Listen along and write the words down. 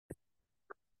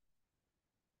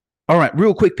All right,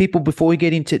 real quick, people, before we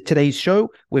get into today's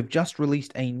show, we've just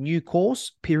released a new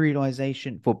course,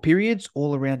 Periodization for Periods,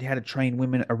 all around how to train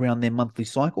women around their monthly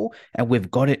cycle, and we've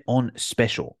got it on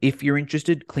special. If you're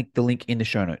interested, click the link in the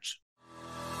show notes.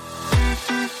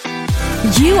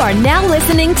 You are now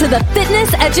listening to the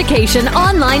Fitness Education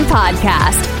Online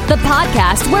Podcast, the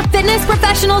podcast where fitness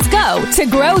professionals go to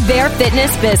grow their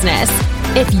fitness business.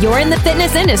 If you're in the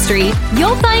fitness industry,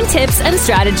 you'll find tips and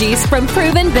strategies from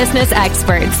proven business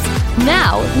experts.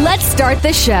 Now, let's start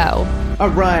the show. All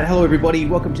right. Hello, everybody.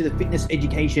 Welcome to the Fitness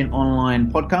Education Online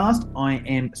Podcast. I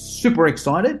am super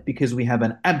excited because we have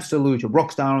an absolute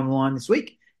rock star on the line this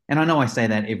week. And I know I say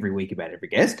that every week about every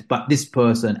guest, but this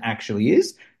person actually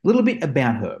is. A little bit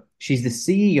about her. She's the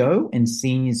CEO and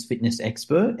seniors fitness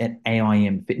expert at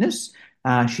AIM Fitness.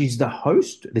 She's the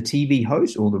host, the TV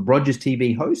host, or the Rogers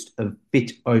TV host of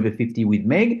Fit Over 50 with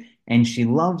Meg, and she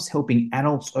loves helping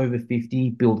adults over 50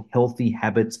 build healthy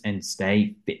habits and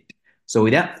stay fit. So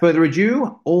without further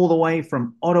ado, all the way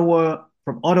from Ottawa,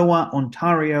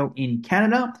 Ontario in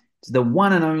Canada, to the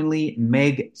one and only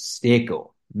Meg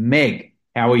Stickl. Meg,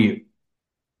 how are you?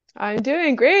 I'm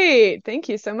doing great. Thank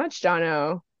you so much,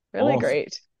 Jono. Really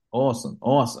great. Awesome.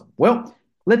 Well,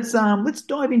 let's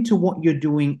dive into what you're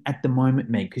doing at the moment,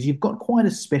 Meg, because you've got quite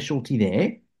a specialty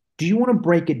there. Do you want to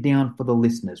break it down for the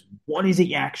listeners? What is it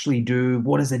you actually do?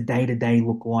 What does a day-to-day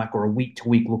look like or a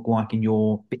week-to-week look like in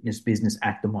your fitness business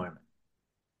at the moment?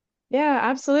 Yeah,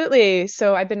 absolutely.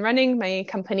 So I've been running my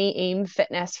company AIM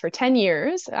Fitness for 10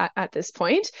 years at this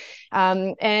point.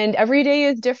 And every day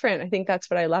is different. I think that's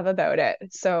what I love about it.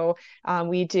 So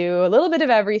we do a little bit of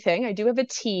everything. I do have a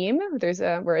team.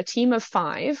 We're a team of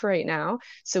 5 right now.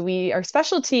 So our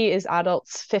specialty is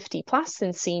adults 50 plus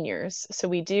and seniors. So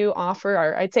we do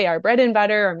offer I'd say our bread and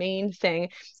butter, our main thing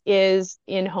is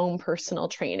in-home personal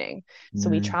training. So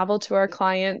we travel to our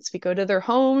clients, we go to their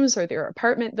homes or their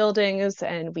apartment buildings,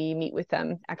 and we meet with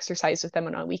them, exercise with them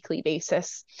on a weekly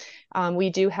basis.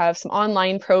 We do have some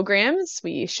online programs.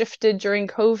 We shifted during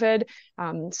COVID.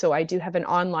 So I do have an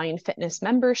online fitness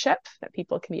membership that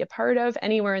people can be a part of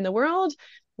anywhere in the world,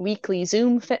 weekly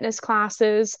Zoom fitness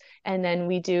classes, and then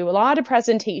we do a lot of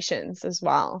presentations as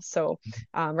well. So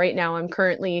right now I'm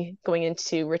currently going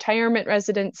into retirement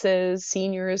residences,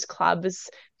 seniors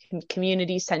clubs,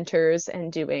 community centers,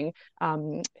 and doing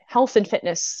health and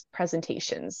fitness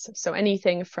presentations. So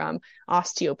anything from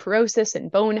osteoporosis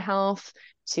and bone health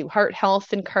to heart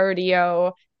health and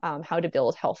cardio, how to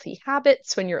build healthy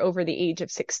habits when you're over the age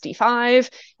of 65,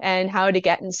 and how to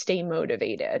get and stay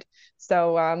motivated.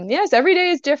 So yes, every day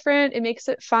is different. It makes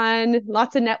it fun.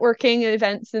 Lots of networking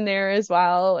events in there as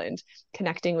well, and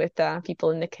connecting with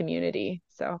people in the community.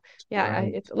 So yeah,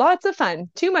 it's lots of fun.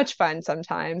 Too much fun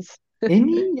sometimes.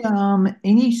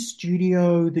 Any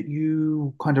studio that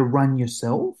you kind of run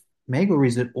yourself, Meg, or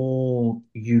is it all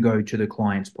you go to the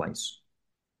client's place?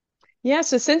 Yeah,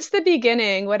 so since the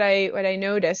beginning, what I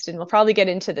noticed, and we'll probably get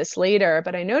into this later,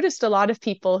 but I noticed a lot of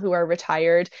people who are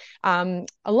retired, a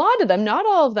lot of them, not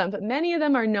all of them, but many of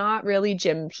them are not really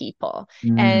gym people.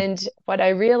 And what I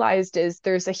realized is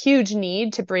there's a huge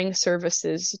need to bring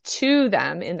services to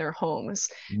them in their homes.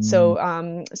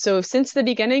 So since the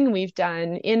beginning, we've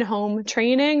done in-home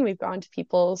training. We've gone to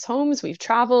people's homes. We've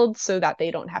traveled so that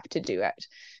they don't have to do it.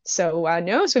 So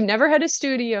we've never had a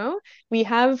studio. We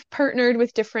have partnered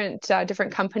with different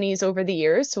companies over the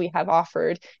years. So we have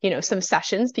offered, some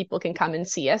sessions. People can come and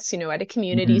see us, at a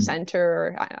community center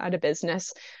or at a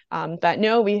business. But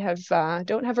no, we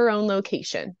don't have our own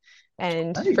location.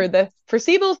 And for the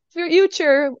foreseeable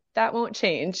future, that won't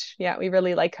change. Yeah, we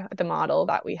really like the model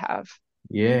that we have.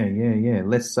 Yeah.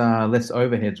 Less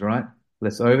overheads, right?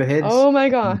 Less overheads. Oh my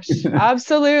gosh.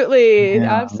 Absolutely.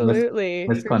 Yeah, Absolutely.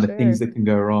 less kind of things that can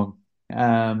go wrong.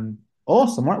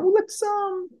 Awesome. Right. Well,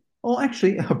 well,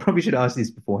 actually, I probably should ask this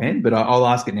beforehand, but I'll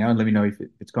ask it now and let me know if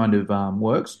it's kind of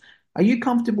works. Are you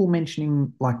comfortable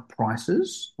mentioning like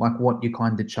prices, like what you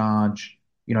kind of charge,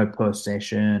 per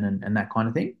session and that kind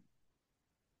of thing?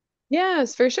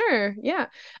 Yes, for sure. Yeah.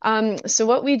 So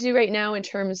what we do right now in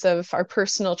terms of our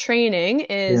personal training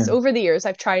is Yeah. over the years,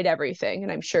 I've tried everything,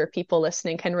 and I'm sure people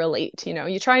listening can relate.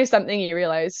 You try something, you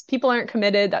realize people aren't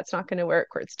committed, that's not going to work,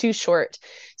 or it's too short.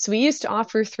 So we used to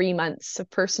offer 3 months of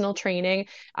personal training.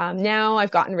 Now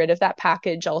I've gotten rid of that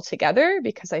package altogether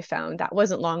because I found that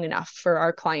wasn't long enough for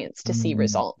our clients to see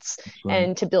results Right.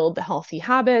 and to build the healthy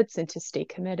habits and to stay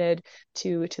committed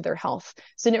to their health.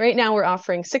 So right now we're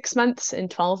offering 6 months and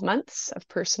 12 months of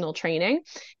personal training.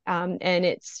 And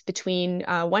it's between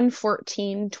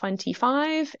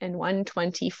 114.25 and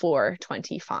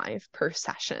 124.25 per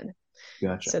session.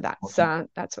 Gotcha. So that's Awesome.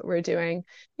 that's what we're doing.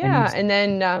 And Yeah. And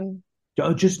then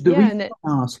Just the Yeah, reason and it,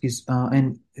 I ask is,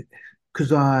 and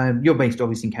because you're based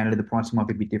obviously in Canada, the pricing might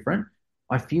be a bit different.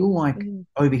 I feel like mhm,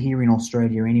 over here in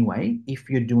Australia anyway, if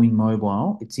you're doing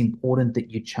mobile, it's important that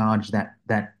you charge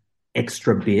that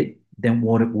extra bit than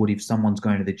what it would if someone's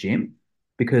going to the gym.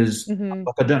 Because mhm.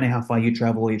 like I don't know how far you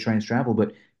travel or your trains travel, but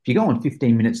if you go on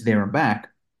 15 minutes there and back,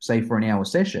 say for an hour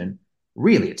session,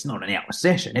 really it's not an hour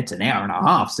session, it's an hour and a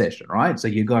half session, right? So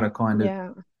you got to kind of,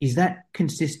 Yeah. is that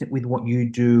consistent with what you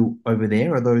do over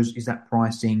there? Is that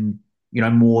pricing,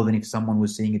 more than if someone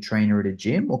was seeing a trainer at a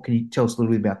gym? Or can you tell us a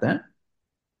little bit about that?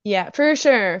 Yeah, for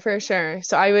sure, for sure.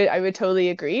 So I would totally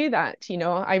agree that,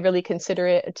 I really consider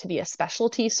it to be a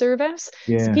specialty service.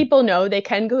 So Yeah. people know they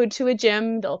can go to a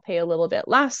gym, they'll pay a little bit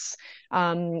less.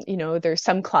 There's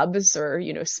some clubs or,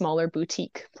 smaller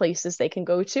boutique places they can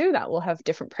go to that will have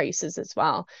different prices as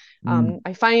well. Mm,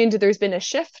 I find there's been a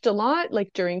shift a lot,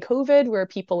 like during COVID, where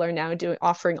people are now doing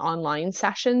offering online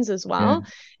sessions as yeah. well.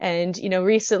 And,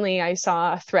 recently I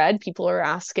saw a thread, people are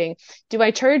asking, do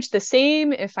I charge the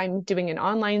same if I'm doing an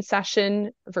online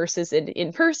session versus an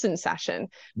in-person session?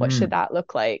 What should Mm, that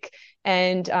look like?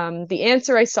 And the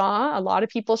answer I saw a lot of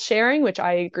people sharing, which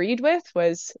I agreed with,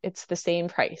 was it's the same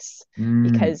price mm,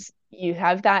 because you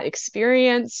have that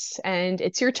experience and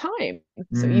it's your time.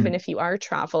 So even mm, if you are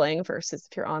traveling versus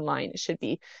if you're online, it should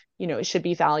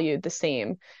be valued the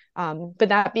same. But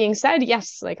that being said,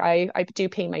 yes, like I do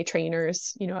pay my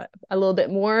trainers, a little bit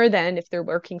more than if they're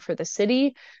working for the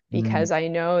city mm. because I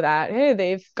know that, hey,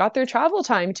 they've got their travel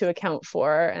time to account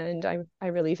for, and I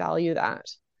really value that.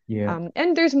 Yeah.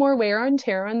 And there's more wear and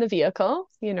tear on the vehicle.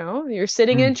 You're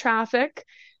sitting in Mm, traffic.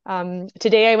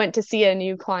 Today I went to see a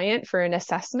new client for an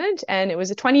assessment, and it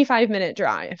was a 25-minute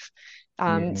drive.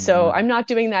 yeah. So I'm not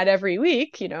doing that every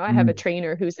week. I have a Mm,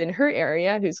 trainer who's in her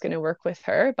area who's going to work with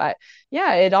her. But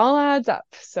yeah, it all adds up.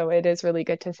 So it is really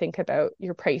good to think about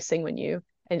your pricing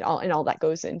and all that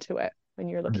goes into it when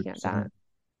you're looking at that. 100%.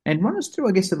 And run us through,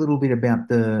 I guess, a little bit about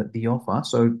the offer.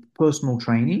 So, personal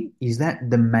training, is that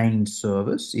the main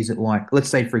service? Is it like, let's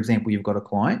say, for example, you've got a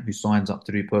client who signs up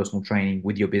to do personal training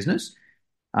with your business.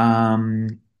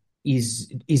 Um, is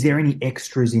there any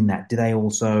extras in that? Do they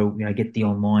also, get the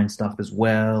online stuff as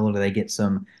well, or do they get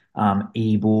some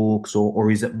ebooks,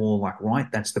 or is it more like,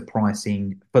 right, that's the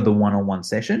pricing for the one-on-one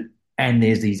session, and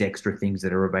there's these extra things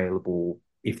that are available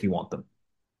if you want them?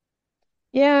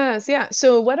 Yes, yeah.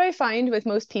 So what I find with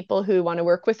most people who want to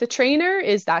work with a trainer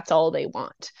is that's all they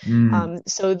want. Mm,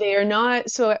 So they are not,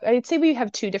 so I'd say we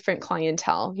have two different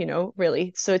clientele,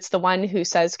 really. So it's the one who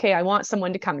says, okay, I want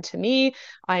someone to come to me.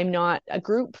 I'm not a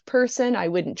group person. I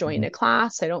wouldn't join mhm. a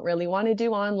class. I don't really want to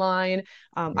do online.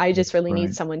 Yeah, I just really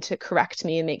need right. someone to correct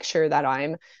me and make sure that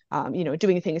I'm,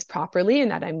 doing things properly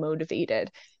and that I'm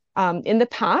motivated. In the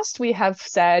past, we have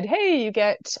said, hey, you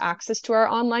get access to our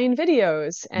online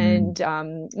videos, Mm.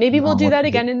 and maybe No, we'll I'm do that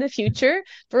watching it. again in the future.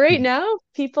 But right now,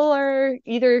 people are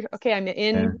either, okay, I'm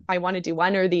Yeah, in, I want to do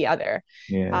one or the other.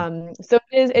 yeah, So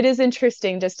it is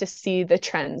interesting just to see the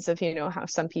trends of, how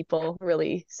some people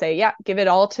really say, yeah, give it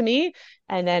all to me.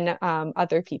 And then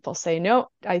other people say, no,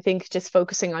 I think just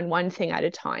focusing on one thing at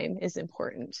a time is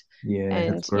important. yeah.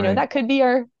 That's And, great.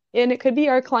 it could be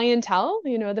our clientele,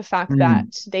 the fact that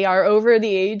Mm. they are over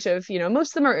the age of,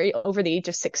 most of them are over the age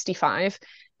of 65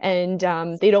 and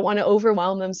they don't want to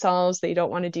overwhelm themselves. They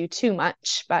don't want to do too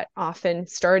much, but often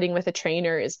starting with a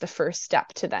trainer is the first step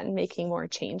to then making more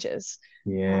changes.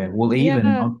 Yeah. Well,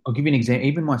 even Yeah. I'll give you an example.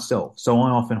 Even myself. So I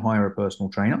often hire a personal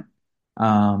trainer,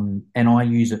 and I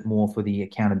use it more for the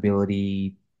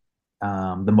accountability,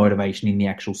 the motivation in the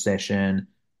actual session.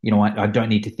 I don't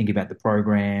need to think about the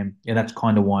program. Yeah, that's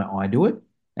kind of why I do it.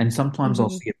 And sometimes I'll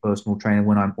Hmm. see a personal trainer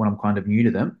when I'm kind of new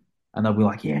to them, and they'll be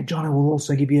like, "Yeah, John, I will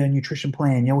also give you a nutrition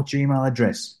plan. Yeah, what's your email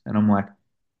address?" And I'm like,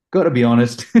 got to be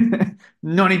honest,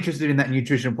 not interested in that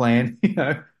nutrition plan.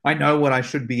 I know what I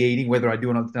should be eating, whether I do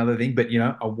or not, it's another thing. But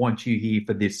I want you here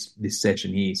for this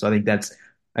session here. So I think that's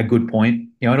a good point.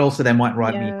 And also they might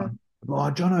write me, Yeah. oh,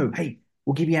 Jono, hey,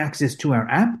 we'll give you access to our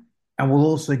app, and we'll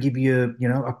also give you,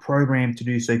 a program to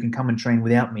do so you can come and train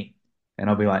without me. And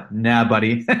I'll be like, nah,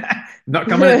 buddy, not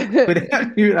coming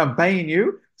without you. I'm paying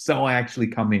you, so I actually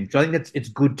come in. So I think it's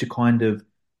good to kind of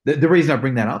the reason I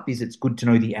bring that up is it's good to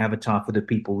know the avatar for the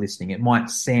people listening. It might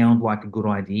sound like a good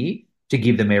idea to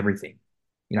give them everything.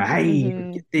 Hey, you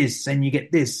Hmm. get this, and you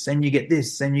get this, and you get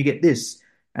this, and you get this.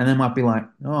 And they might be like,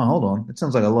 oh, hold on. That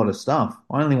sounds like a lot of stuff.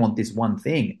 I only want this one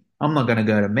thing. I'm not going to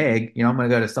go to Meg. I'm going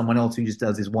to go to someone else who just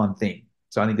does this one thing.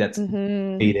 So I think that's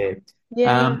Hmm. be there.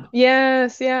 Yeah,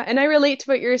 yes, yeah. And I relate to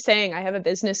what you're saying. I have a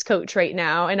business coach right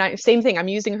now, and same thing. I'm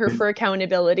using her for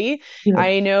accountability. Yeah.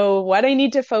 I know what I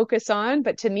need to focus on,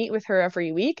 but to meet with her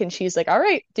every week, and she's like, "All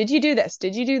right, did you do this?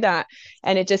 Did you do that?"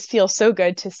 And it just feels so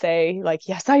good to say, like,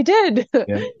 "Yes, I did."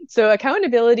 Yeah. So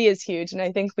accountability is huge, and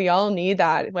I think we all need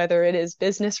that, whether it is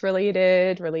business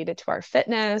related, related to our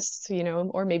fitness,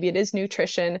 or maybe it is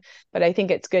nutrition. But I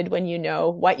think it's good when you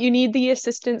know what you need the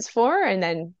assistance for, and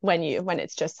then when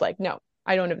it's just like, no,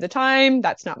 I don't have the time,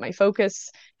 that's not my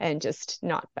focus, and just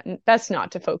not that's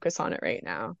not to focus on it right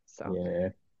now. So Yeah.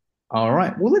 All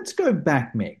right. Well, let's go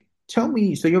back, Meg. Tell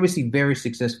me, so you're obviously very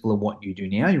successful at what you do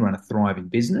now. You run a thriving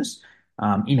business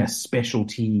in a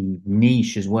specialty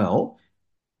niche as well.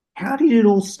 How did it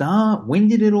all start? When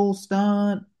did it all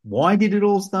start? Why did it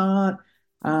all start?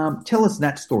 Tell us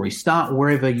that story. Start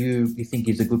wherever you think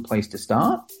is a good place to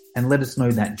start and let us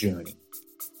know that journey.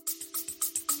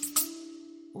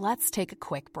 Let's take a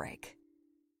quick break.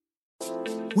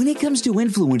 When it comes to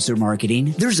influencer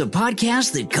marketing, there's a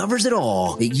podcast that covers it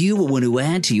all that you will want to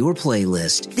add to your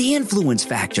playlist. The Influence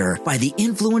Factor by the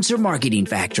Influencer Marketing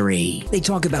Factory. They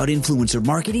talk about influencer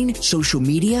marketing, social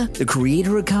media, the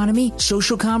creator economy,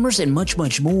 social commerce, and much,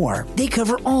 much more. They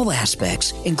cover all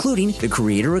aspects, including the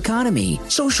creator economy,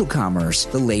 social commerce,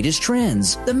 the latest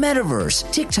trends, the metaverse,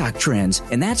 TikTok trends,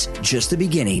 and that's just the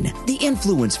beginning. The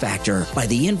Influence Factor by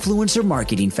the Influencer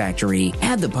Marketing Factory.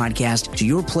 Add the podcast to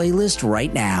your playlist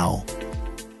right now.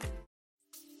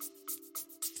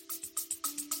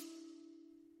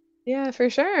 yeah, for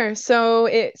sure. So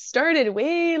it started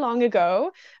way long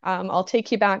ago. I'll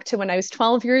take you back to when I was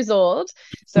 12 years old.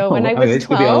 So when Oh, I okay, was this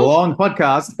could be a 12, long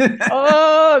podcast.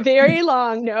 oh, very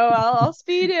long. No, I'll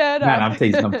speed it Man, up. I'm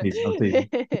teasing, I'm teasing, I'm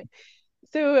teasing.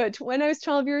 So when I was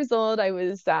 12 years old, I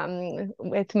was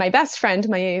with my best friend.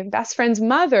 My best friend's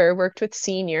mother worked with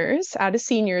seniors at a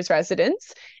seniors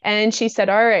residence. And she said,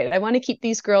 "All right, I want to keep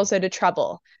these girls out of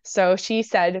trouble." So she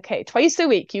said, "Okay, twice a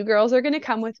week, you girls are going to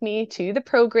come with me to the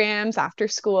programs after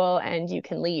school, and you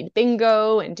can lead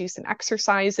bingo and do some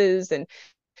exercises and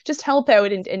just help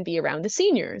out and be around the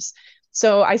seniors."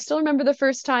 So I still remember the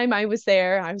first time I was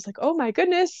there. I was like, "Oh my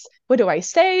goodness, what do I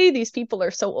say? These people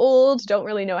are so old, don't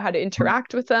really know how to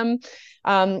interact with them."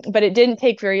 But it didn't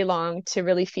take very long to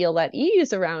really feel at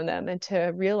ease around them and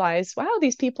to realize, wow,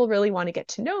 these people really want to get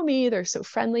to know me. They're so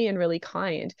friendly and really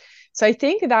kind. So I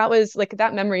think that was like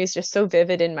that memory is just so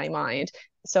vivid in my mind.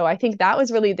 So I think that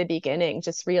was really the beginning,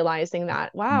 just realizing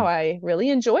that, wow, I really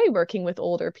enjoy working with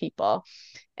older people.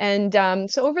 And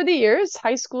so over the years,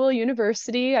 high school,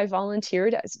 university, I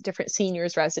volunteered at different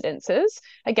seniors residences.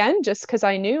 Again, just because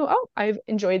I knew, oh, I've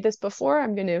enjoyed this before,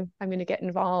 I'm gonna get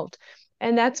involved.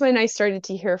 And that's when I started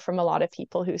to hear from a lot of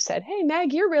people who said, "Hey,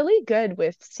 Meg, you're really good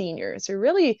with seniors. You're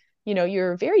really,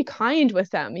 you're very kind with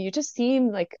them. You just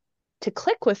seem like to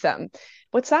click with them.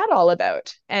 What's that all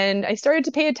about?" And I started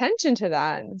to pay attention to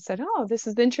that and said, "Oh, this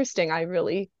is interesting. I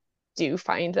really do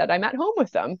find that I'm at home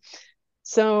with them."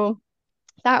 So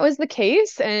that was the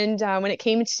case. And when it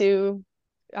came to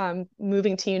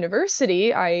moving to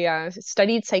university, I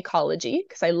studied psychology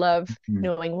because I love Mm.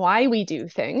 knowing why we do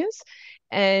things.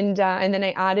 And then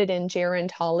I added in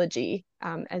gerontology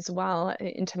as well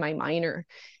into my minor.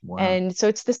 Wow. And so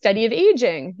it's the study of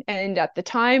aging. And at the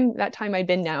time, that time I'd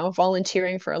been now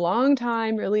volunteering for a long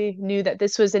time, really knew that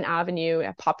this was an avenue,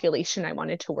 a population I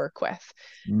wanted to work with.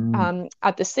 Mm.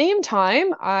 At the same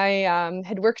time, I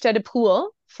had worked at a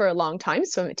pool for a long time,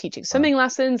 so I'm teaching Wow. swimming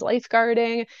lessons,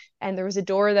 lifeguarding, and there was a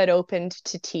door that opened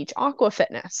to teach aqua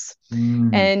fitness.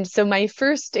 Mm. And so my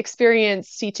first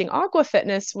experience teaching aqua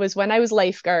fitness was when I was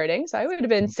lifeguarding. So I would have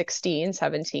been 16,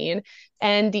 17,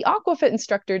 and the aqua fit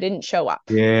instructor didn't show up.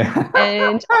 Yeah.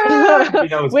 And You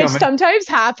know what's which coming. sometimes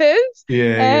happens.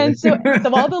 Yeah, And so, yeah.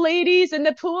 so all the ladies in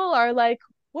the pool are like,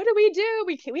 "What do we do?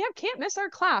 We can't miss our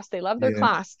class." They love their Yeah,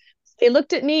 class. They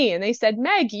looked at me and they said,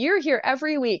 "Meg, you're here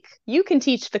every week. You can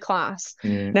teach the class."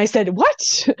 yeah. And I said,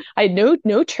 "What?" I had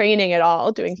no training at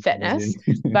all doing fitness.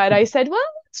 Amazing. But I said,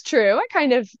 "Well, it's true.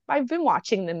 I've been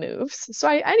watching the moves." So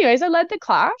anyways, I led the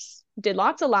class, did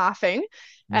lots of laughing.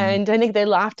 Mm. And I think they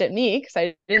laughed at me because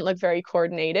I didn't look very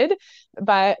coordinated.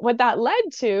 But what that led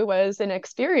to was an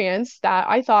experience that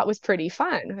I thought was pretty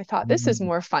fun. I thought this is Mm.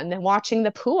 more fun than watching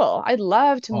the pool. I'd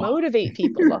love to Oh. motivate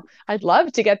people. I'd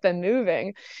love to get them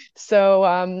moving. So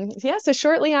yeah, so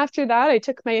shortly after that, I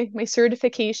took my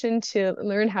certification to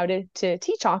learn how to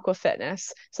teach aqua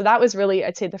fitness. So that was really,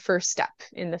 I'd say, the first step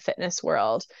in the fitness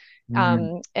world. Mm.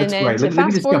 And That's then great. to Let me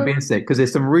fast just jump forward, in a sec because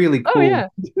there's some really oh cool, yeah.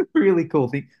 really cool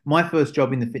thing. My first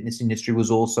job in the fitness industry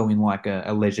was also in like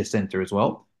a leisure center as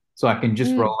well. So I can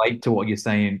just Mm, relate to what you're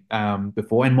saying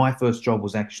before. And my first job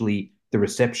was actually the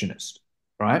receptionist,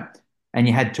 right? And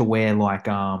you had to wear like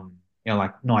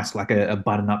like nice like a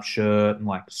button-up shirt and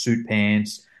like suit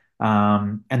pants.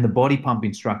 And the body pump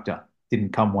instructor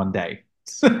didn't come one day.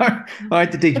 So I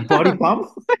had to teach body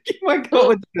pump. Like,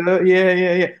 oh my God, yeah,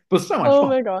 yeah, yeah. But so much Oh fun.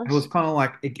 my It was gosh. kind of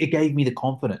like it gave me the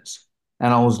confidence.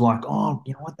 And I was like, oh,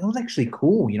 you know what? That was actually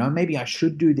cool. You know, maybe I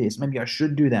should do this. Maybe I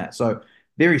should do that. So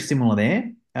very similar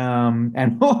there.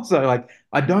 And also like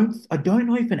I don't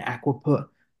know if an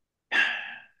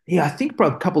yeah, I think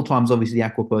probably a couple of times obviously the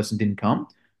aqua person didn't come.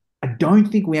 I don't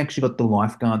think we actually got the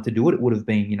lifeguard to do it. It would have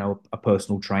been, a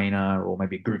personal trainer or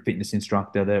maybe a group fitness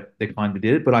instructor that kind of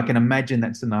did it. But I can imagine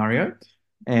that scenario.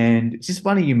 And it's just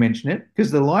funny you mention it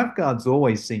because the lifeguards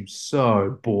always seem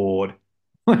so bored.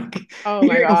 Like Oh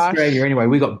my here in Australia, gosh. anyway,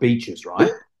 we got beaches,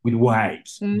 right? With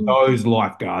waves. Mm, Those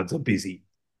lifeguards are busy.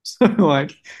 So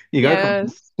like you go from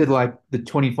yes. to like the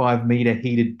 25-meter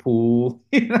heated pool,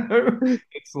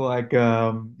 it's like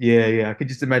yeah, yeah. I could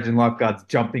just imagine lifeguards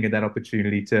jumping at that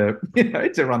opportunity to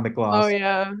to run the Oh class.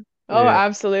 yeah. Oh, Yeah.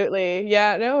 absolutely.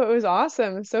 Yeah, no, it was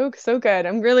awesome. So good.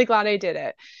 I'm really glad I did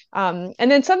it. And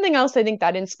then something else I think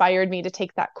that inspired me to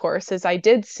take that course is I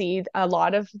did see a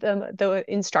lot of the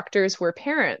instructors were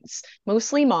parents,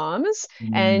 mostly moms,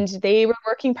 Mm, and they were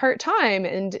working part-time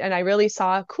and I really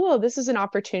saw, cool, this is an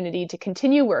opportunity to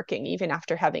continue working even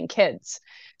after having kids.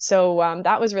 So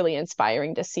that was really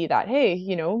inspiring to see that, hey,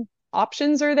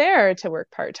 options are there to work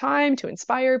part-time, to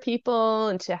inspire people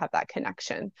and to have that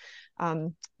connection.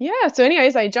 Yeah, so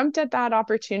anyways, I jumped at that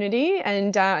opportunity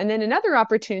and then another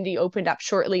opportunity opened up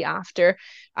shortly after.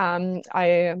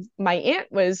 I My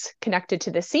aunt was connected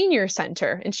to the senior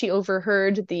center and she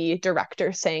overheard the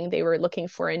director saying they were looking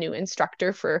for a new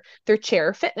instructor for their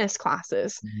chair fitness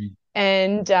classes. mm,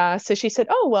 And so she said,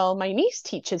 "Oh, well, my niece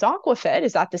teaches Aquafit.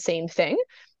 Is that the same thing?"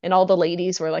 And all the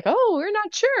ladies were like, "Oh, we're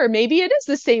not sure. Maybe it is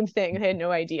the same thing." I had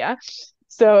no idea.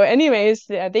 So, anyways,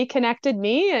 they connected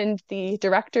me, and the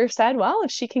director said, "Well,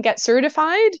 if she can get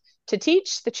certified to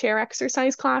teach the chair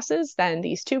exercise classes, then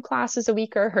these two classes a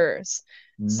week are hers."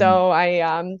 mm. So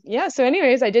yeah. So,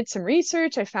 anyways, I did some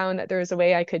research. I found that there was a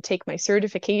way I could take my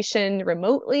certification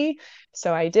remotely.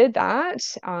 So I did that.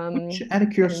 Out of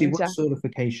curiosity, And what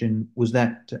certification was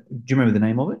that? Do you remember the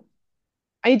name of it?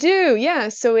 I do, yeah.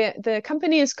 So the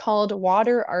company is called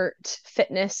Water Art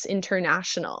Fitness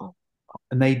International.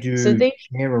 And they So do they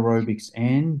chair aerobics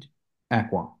and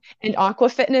aqua. And Aqua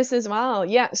Fitness as well.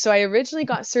 Yeah. So I originally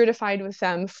got certified with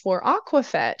them for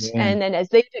Aquafit. Yeah, And then as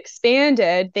they've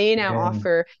expanded, they now yeah.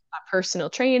 offer personal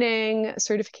training,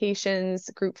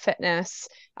 certifications, group fitness.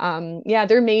 Yeah,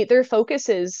 their focus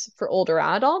is for older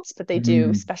adults, but they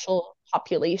do Mm, special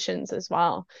populations as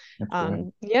well. that's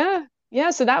great. Yeah.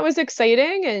 Yeah, so that was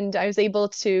exciting, and I was able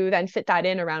to then fit that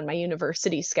in around my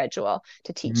university schedule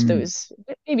to teach Mm, those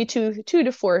maybe two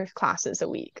to four classes a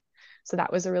week. So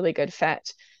that was a really good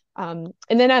fit. And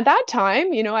then at that time,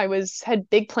 I had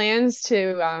big plans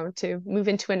to move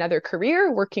into another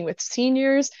career, working with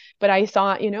seniors. But I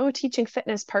thought, teaching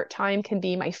fitness part time can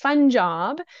be my fun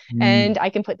job, mm, and I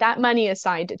can put that money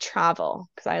aside to travel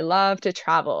because I love to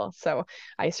travel. So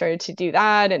I started to do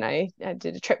that, and I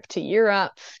did a trip to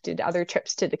Europe, did other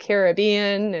trips to the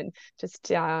Caribbean, and just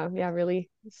yeah, really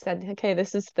said, okay,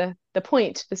 this is the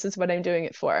point. This is what I'm doing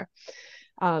it for.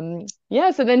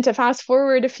 Yeah, so then to fast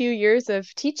forward a few years of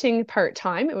teaching part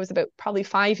time, it was about probably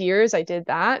 5 years I did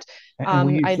that. And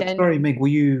were you, I then, sorry, Meg, were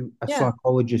you a yeah,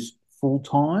 psychologist full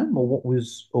time, or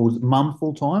was mum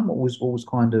full time? What was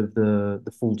kind of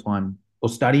the full time, or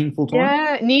studying full time?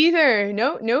 yeah, neither,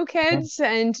 no kids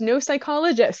and no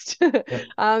psychologist.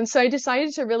 Yeah, So I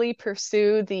decided to really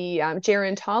pursue the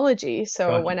gerontology. So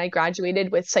gotcha, when I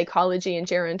graduated with psychology and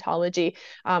gerontology,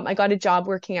 I got a job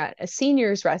working at a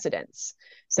seniors residence.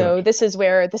 So gotcha. this is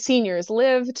where the seniors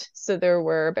lived. So there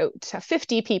were about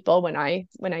 50 people when I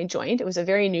joined. It was a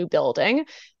very new building.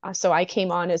 So I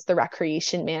came on as the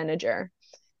recreation manager.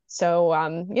 So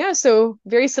yeah, so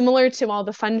very similar to all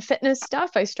the fun fitness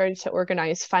stuff, I started to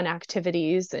organize fun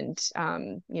activities and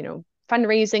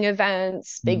fundraising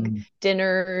events, big Mm,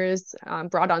 dinners,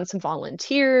 brought on some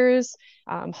volunteers,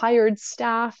 hired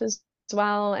staff as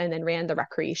well, and then ran the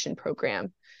recreation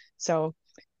program. So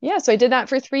yeah, so I did that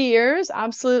for 3 years,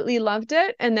 absolutely loved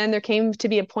it. And then there came to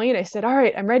be a point I said, all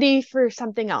right, I'm ready for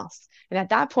something else. And at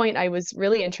that point, I was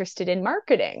really interested in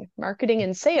marketing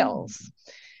and sales.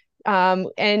 And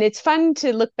it's fun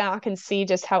to look back and see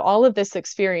just how all of this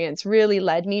experience really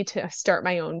led me to start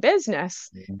my own business.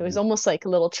 It was yeah. almost like a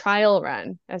little trial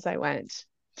run as I went.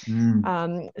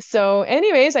 Mm, So,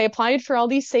 anyways, I applied for all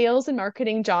these sales and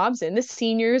marketing jobs in the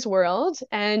seniors world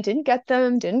and didn't get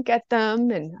them.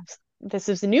 And this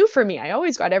is new for me. I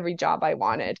always got every job I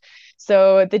wanted.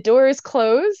 So the doors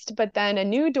closed, but then a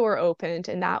new door opened,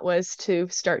 and that was to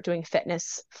start doing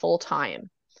fitness full time.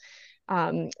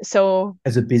 As a So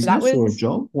that business or a was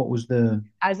job? What was the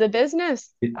as a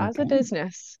business, as a okay,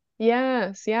 business.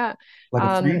 Yes, yeah. like a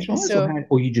franchise, or So how,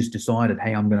 or you just decided,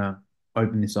 hey, I'm gonna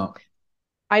open this up?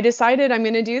 I decided I'm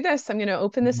going to do this. I'm going to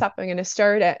open this up. I'm going to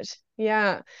start it.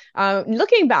 Yeah.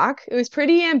 Looking back, it was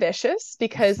pretty ambitious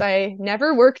because I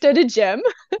never worked at a gym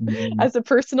Mm, as a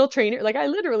personal trainer. Like I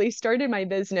literally started my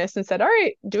business and said, all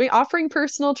right, offering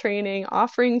personal training,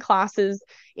 offering classes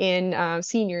in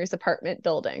seniors apartment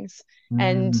buildings.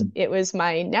 And mm, it was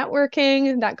my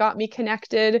networking that got me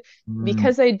connected mm.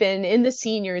 because I'd been in the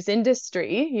seniors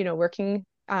industry, working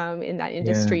in that Yeah,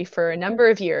 industry for a number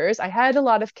of years. I had a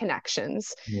lot of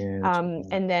connections. yeah, that's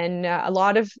right. And then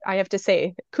I have to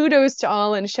say, kudos to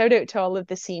all and shout out to all of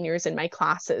the seniors in my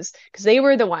classes because they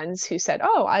were the ones who said,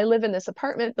 oh, I live in this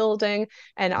apartment building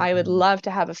and I would Mm, love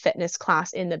to have a fitness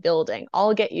class in the building.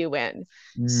 I'll get you in.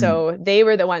 mm. So they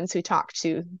were the ones who talked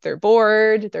to their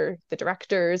board, the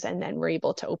directors, and then were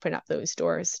able to open up those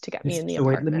doors to get me in the So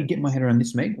wait, let me apartment. get my head around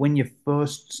this, Meg. When you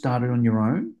first started on your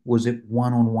own, was it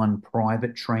one-on-one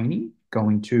private training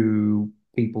going to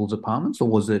people's apartments, or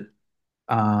was it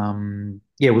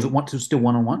yeah, was it still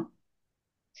one-on-one?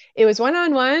 It was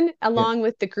one-on-one Yeah. along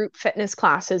with the group fitness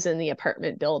classes in the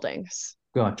apartment buildings.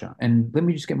 Gotcha. And let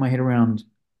me just get my head around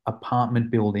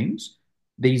apartment buildings.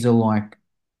 These are like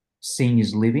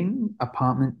seniors living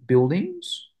apartment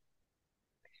buildings.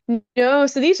 No,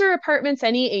 so these are apartments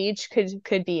any age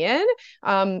could be in.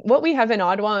 What we have in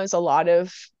Ottawa is a lot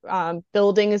of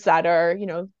buildings that are,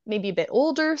 maybe a bit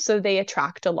older, so they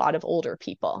attract a lot of older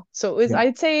people. So it was, Yeah.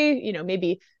 I'd say,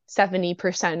 maybe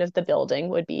 70% of the building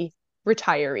would be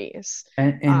retirees,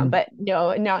 And but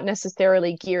no, not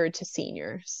necessarily geared to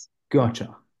seniors.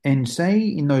 gotcha. And say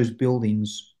in those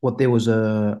buildings, what there was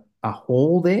a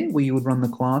hall there where you would run the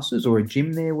classes, or a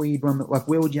gym there where you'd run like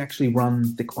where would you actually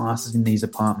run the classes in these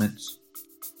apartments?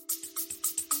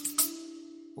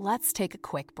 Let's take a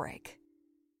quick break.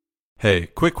 Hey,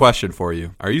 quick question for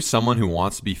you. Are you someone who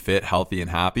wants to be fit, healthy, and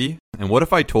happy? And what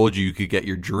if I told you you could get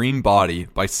your dream body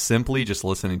by simply just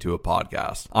listening to a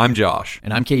podcast? I'm Josh.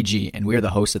 And I'm KG, and we're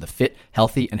the hosts of the Fit,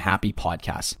 Healthy, and Happy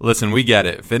podcast. Listen, we get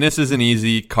it. Fitness isn't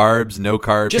easy. Carbs, no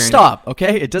carbs. Just stop,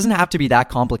 okay? It doesn't have to be that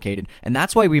complicated. And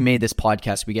that's why we made this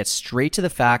podcast. We get straight to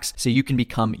the facts so you can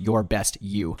become your best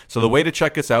you. So the way to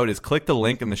check us out is click the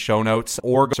link in the show notes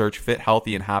or search Fit,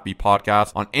 Healthy, and Happy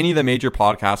podcast on any of the major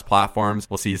podcast platforms.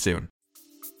 We'll see you soon.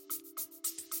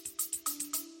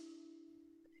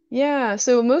 Yeah,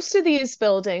 so most of these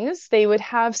buildings, they would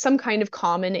have some kind of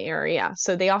common area.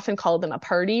 So they often call them a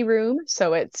party room.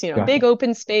 So it's, Gotcha. big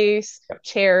open space,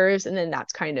 chairs, and then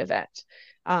that's kind of it.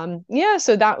 Yeah,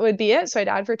 so that would be it. So I'd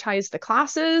advertise the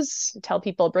classes, tell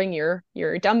people bring your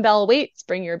dumbbell weights,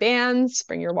 bring your bands,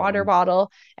 bring your water bottle,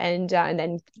 and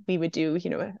then we would do,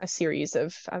 a series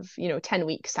of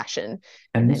 10-week session, and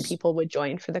And then this, people would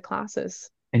join for the classes.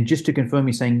 and just to confirm,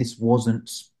 you're saying this wasn't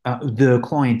the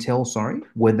clientele, sorry,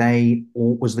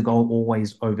 was the goal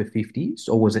always over 50s,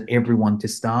 or was it everyone to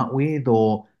start with,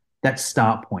 or that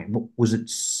start point? What was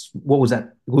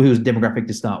that? Who was the demographic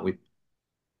to start with?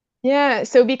 Yeah,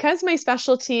 so because my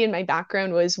specialty and my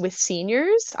background was with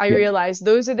seniors, I Yep. realized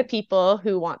those are the people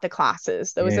who want the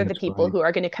classes. Those Yeah, are the that's people great. who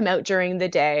are going to come out during the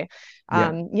day.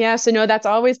 Yeah. Yeah, so no, that's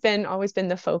always been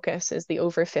the focus is the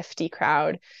over 50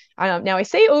 crowd. Now I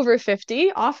say over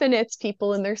 50, often it's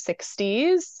people in their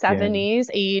 60s, Yeah. 70s,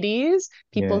 80s,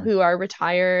 people Yeah. who are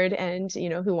retired and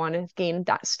who want to gain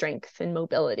that strength and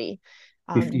mobility.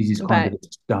 50s is kind of But the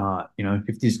start,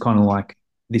 50s is kind of like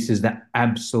this is the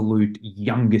absolute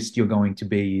youngest you're going to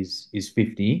be is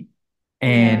 50.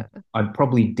 And yeah. I'd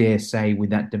probably dare say with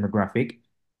that demographic,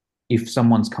 if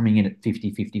someone's coming in at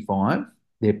 50, 55,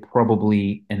 they're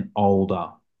probably an older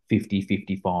 50,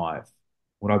 55.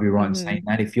 Would I be right in saying Mhm.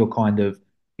 that? If you're kind of,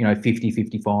 50,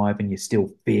 55 and you're still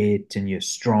fit and you're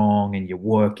strong and you're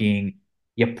working,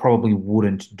 you probably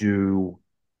wouldn't do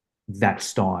that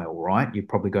style, right? You'd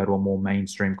probably go to a more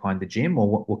mainstream kind of gym,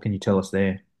 or what can you tell us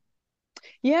there?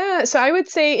 Yeah, so I would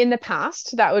say in the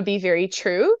past that would be very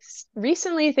true.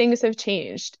 Recently, things have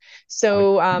changed.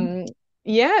 So, Okay.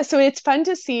 yeah, so it's fun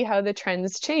to see how the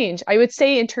trends change. I would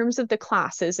say in terms of the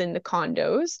classes in the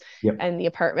condos Yep. and the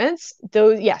apartments, though,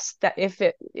 yes, that if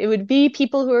it would be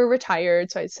people who are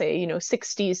retired. So I'd say,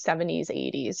 60s, 70s,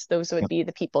 80s, those would Yep. be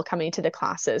the people coming to the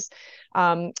classes.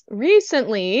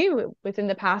 Recently, within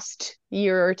the past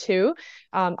year or two,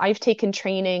 I've taken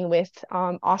training with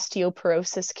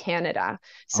Osteoporosis Canada.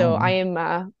 So I Oh, am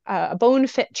a bone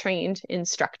fit trained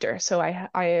instructor. So I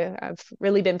have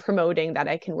really been promoting that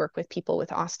I can work with people with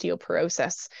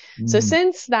osteoporosis. So mm,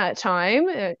 since that time,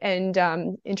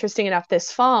 and interesting enough,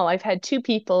 this fall, I've had two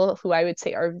people who I would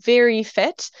say are very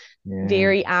fit,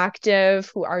 yeah. very active,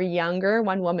 who are younger.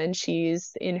 One woman,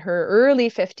 she's in her early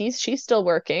 50s. She's still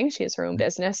working. She has her own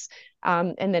business.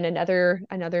 And then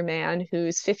another man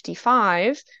who's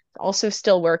 55, also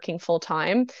still working full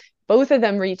time. Both of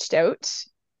them reached out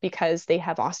because they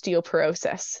have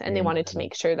osteoporosis and they Yeah, wanted to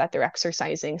make sure that they're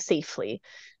exercising safely.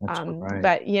 that's great.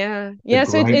 But yeah, A yeah.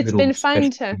 So great it's little been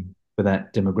fun to. specialty for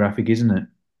that demographic, isn't it?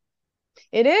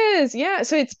 It is, yeah.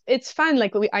 So it's fun.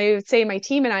 Like I would say, my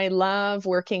team and I love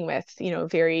working with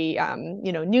very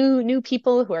new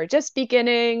people who are just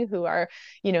beginning, who are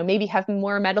maybe have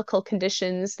more medical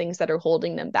conditions, things that are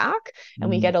holding them back. And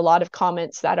we Mm, get a lot of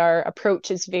comments that our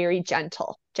approach is very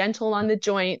gentle on the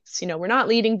joints. We're not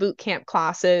leading boot camp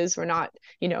classes. We're not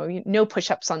no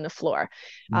push-ups on the floor.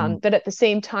 mm, But at the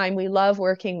same time, we love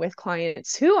working with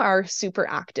clients who are super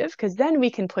active because then we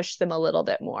can push them a little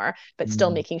bit more, but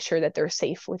still mm. making sure that they're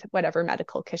safe with whatever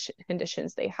medical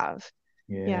conditions they have.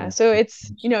 Yeah. Yeah. So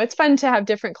it's fun to have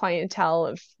different clientele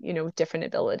of, different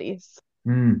abilities.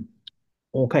 Mm.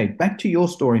 Okay, back to your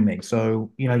story, Meg.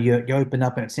 So, you opened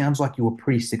up and it sounds like you were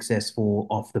pretty successful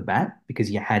off the bat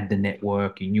because you had the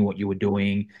network, you knew what you were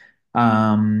doing.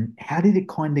 How did it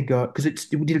kind of go? Because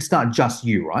did it start just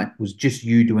you, right? It was just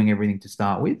you doing everything to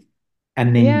start with?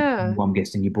 And then Yeah. I'm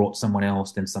guessing you brought someone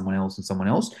else, then someone else, and someone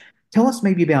else. Tell us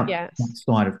maybe about that Yes.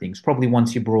 side of things. Probably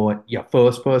once you brought your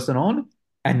first person on,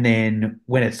 and then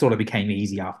when it sort of became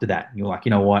easy after that, you're like, you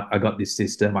know what, I got this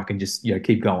system, I can just,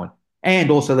 keep going.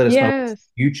 And also let us know what's the Yes.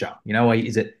 future.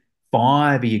 Is it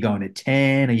five? Are you going to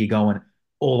 10? Are you going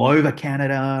all over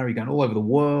Canada? Are you going all over the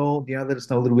world? Let us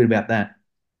know a little bit about that.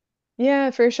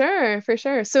 Yeah, for sure, for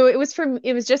sure. So it was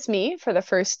just me for the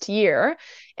first year,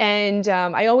 and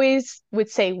I always would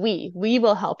say we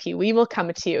will help you, we will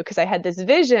come to you, because I had this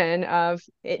vision of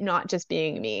it not just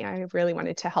being me. I really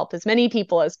wanted to help as many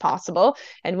people as possible,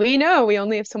 and we know we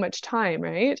only have so much time,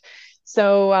 right?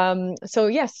 So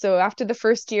yes, so after the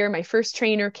first year, my first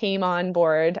trainer came on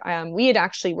board. We had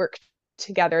actually worked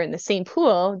together in the same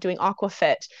pool doing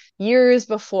aquafit years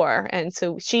before, and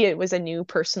so she was a new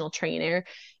personal trainer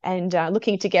and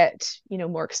looking to get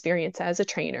more experience as a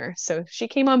trainer. So she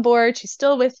came on board. She's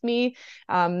still with me,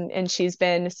 and she's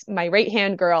been my right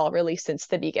hand girl really since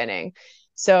the beginning.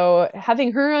 So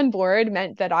having her on board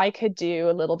meant that I could do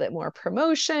a little bit more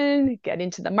promotion, get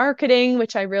into the marketing,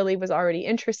 which I really was already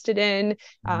interested in.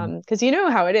 Because you know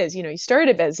how it is, you start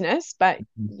a business, but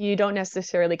you don't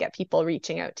necessarily get people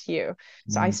reaching out to you.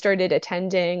 So I Mm. started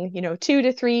attending, 2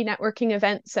 to 3 networking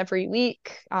events every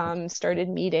week, started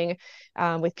meeting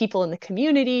with people in the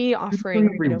community, offering,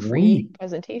 Every free week.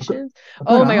 presentations. I've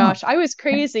got Oh to my ask, gosh, I was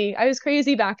crazy. I was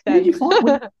crazy back where did then. you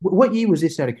find what year was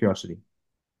this out of curiosity?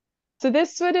 So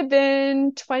this would have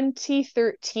been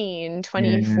 2013,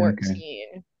 Yeah, okay.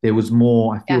 2014. There was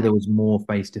more, I feel Yeah. there was more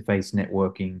face-to-face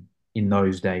networking in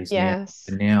those days now. Yes.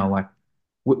 And now, like,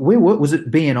 where was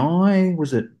it BNI?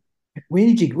 Was it,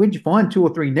 where'd you find two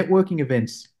or three networking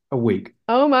events a week?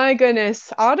 Oh my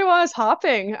goodness. Ottawa's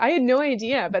hopping. I had no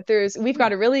idea, but we've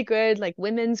got a really good like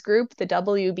women's group, the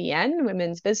WBN,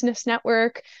 Women's Business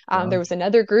Network. There Right. was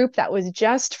another group that was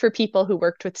just for people who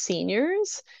worked with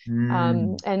seniors.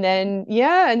 Mm, And then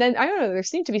I don't know, there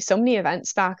seemed to be so many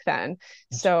events back then.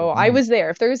 that's So I great. was there.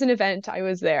 If there was an event, I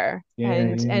was there. Yeah,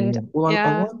 And yeah, and yeah. Well, I yeah,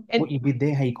 like and what you did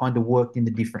there, how you kind of worked in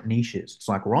the different niches. It's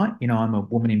like, right, I'm a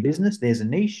woman in business, there's a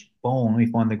niche, boom, let me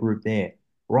find the group there.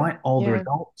 Right, older yeah.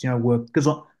 adults, work because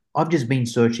I've just been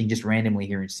searching just randomly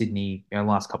here in Sydney, the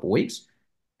last couple of weeks.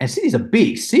 And Sydney's a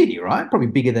big city, right? Probably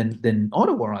bigger than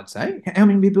Ottawa, I'd say. How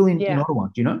many people in Yeah. Ottawa,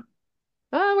 do you know?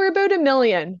 We're about 1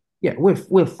 million. Yeah,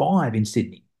 we're five in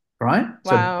Sydney, right?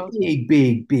 So Wow.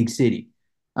 big city.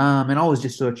 And I was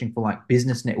just searching for like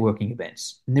business networking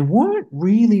events, and there weren't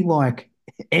really like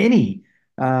any.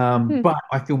 Hmm. But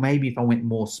I feel maybe if I went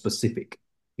more specific,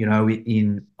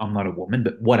 in I'm not a woman,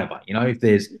 but whatever, if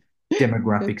there's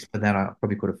demographics for that, I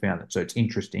probably could have found it. So it's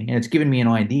interesting, and it's given me an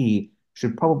idea.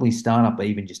 Should probably start up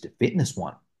even just a fitness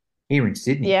one here in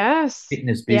Sydney, Yes.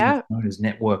 fitness business Yeah. owners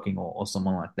networking or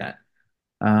someone like that.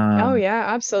 Oh Um, yeah,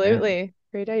 yeah. absolutely.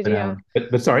 Great But idea.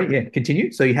 sorry, yeah,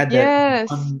 continue. So you had that Yes.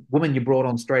 one woman you brought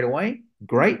on straight away.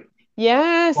 Great.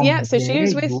 Yes, yeah. From So she there,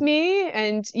 was with you me,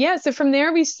 and yeah, so from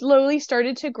there we slowly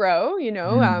started to grow,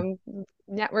 mm,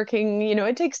 networking,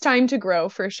 it takes time to grow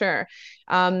for sure.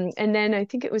 And then I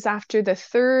think it was after the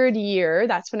third year,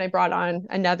 that's when I brought on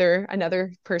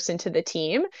another person to the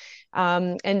team.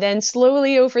 And then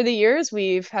slowly over the years,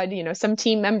 we've had, some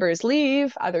team members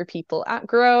leave, other people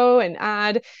grow and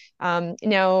add.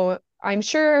 Now, I'm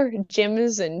sure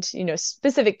gyms and,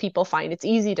 specific people find it's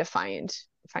easy to find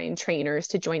trainers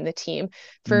to join the team.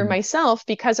 For myself,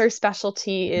 because our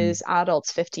specialty is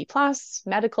adults 50 plus,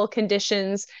 medical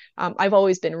conditions, I've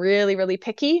always been really, really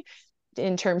picky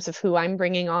in terms of who I'm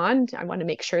bringing on. I want to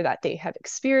make sure that they have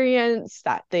experience,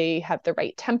 that they have the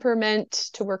right temperament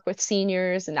to work with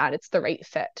seniors, and that it's the right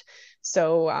fit.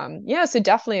 So so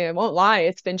definitely, I won't lie,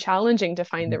 it's been challenging to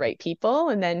find the right people,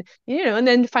 and then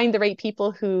find the right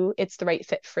people who it's the right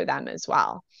fit for them as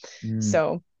well.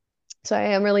 So I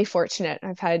am really fortunate.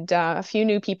 I've had a few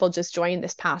new people just join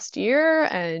this past year,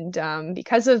 and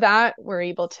because of that, we're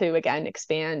able to again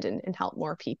expand and help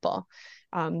more people.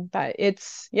 But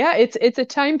it's a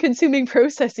time-consuming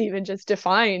process even just to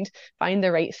find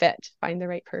the right fit, find the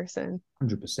right person.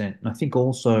 100%. And I think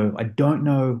also, I don't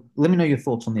know, let me know your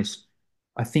thoughts on this.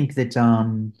 I think that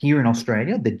here in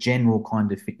Australia, the general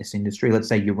kind of fitness industry, let's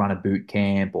say you run a boot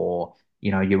camp or,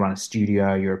 you run a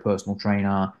studio, you're a personal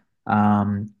trainer,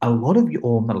 a lot of your,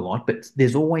 or not a lot, but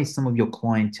there's always some of your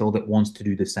clientele that wants to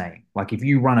do the same. Like if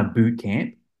you run a boot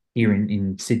camp here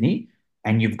in Sydney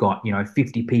and you've got,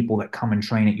 50 people that come and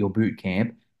train at your boot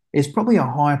camp, there's probably a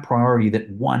high priority that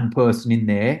one person in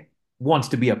there wants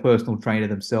to be a personal trainer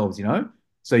themselves.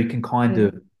 So you can kind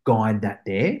of guide that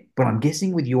there. But I'm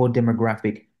guessing with your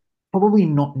demographic, probably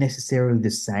not necessarily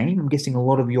the same. I'm guessing a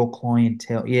lot of your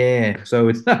clientele, yeah. So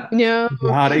it's No,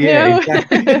 harder, yeah, no.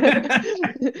 exactly.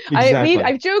 Exactly.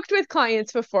 I've joked with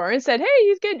clients before and said, "Hey,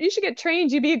 you should get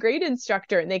trained. You'd be a great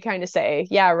instructor." And they kind of say,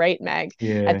 "Yeah, right, Meg. At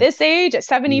Yeah, this age, at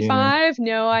yeah, 75,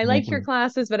 no, I like your exactly.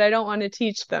 classes, but I don't want to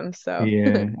teach them." So,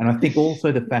 Yeah, and I think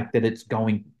also the fact that it's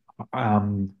going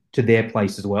to their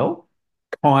place as well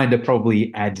kind of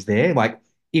probably adds there. Like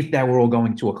if they were all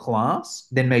going to a class,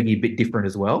 then maybe a bit different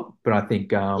as well. But I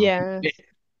think yeah.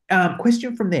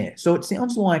 question from there. So it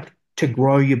sounds like to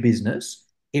grow your business,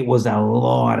 it was a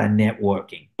lot of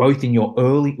networking, both in your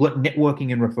early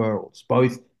networking and referrals,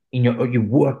 both in you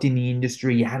worked in the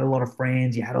industry, you had a lot of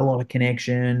friends, you had a lot of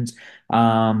connections.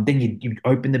 Then you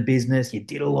opened the business, you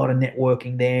did a lot of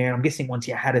networking there. I'm guessing once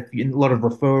you had a lot of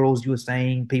referrals, you were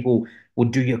saying people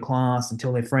would do your class and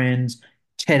tell their friends.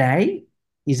 Today,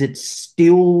 is it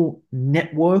still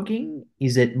networking?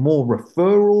 Is it more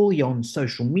referral? You're on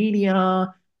social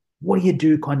media? What do you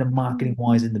do kind of marketing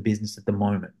wise in the business at the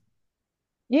moment?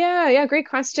 Yeah, great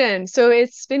question. So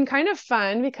it's been kind of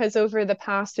fun because over the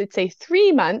past, I'd say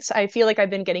 3 months, I feel like I've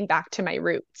been getting back to my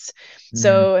roots. Mm,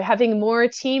 So having more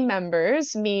team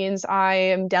members means I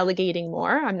am delegating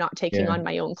more. I'm not taking yeah, on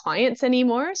my own clients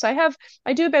anymore. So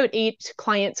I do about 8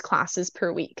 clients classes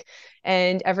per week.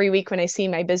 And every week when I see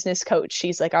my business coach,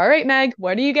 she's like, "All right, Meg,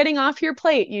 what are you getting off your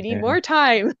plate? You need yeah. more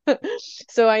time."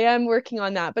 So I am working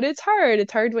on that, but it's hard.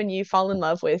 It's hard when you fall in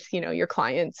love with, your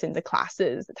clients in the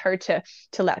classes. It's hard to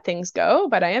let things go,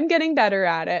 but I am getting better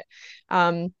at it.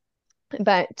 Um,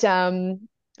 but all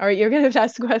right, you're going to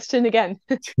ask the question again.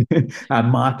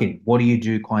 Marketing. What do you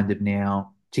do kind of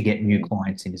now to get new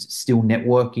clients in? Is it still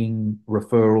networking,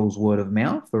 referrals, word of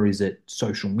mouth, or is it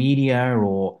social media,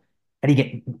 or how do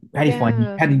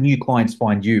Yeah. new clients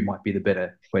find you? Might be the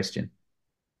better question.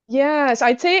 Yes,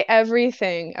 I'd say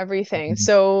everything, everything. Mhm.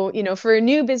 So, for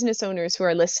new business owners who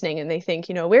are listening and they think,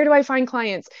 where do I find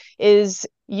clients? Is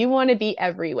you want to be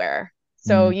everywhere.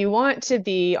 So Mm. you want to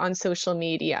be on social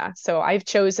media. So I've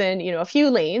chosen, a few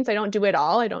lanes. I don't do it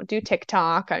all. I don't do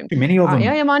TikTok. Too many of I them.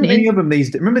 am on Too many in of them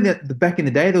these days. Remember that back in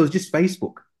the day there was just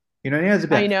Facebook. Now there's I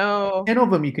about know. 10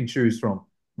 of them you can choose from.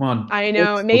 Come on, I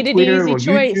know. X It or made it Twitter easy or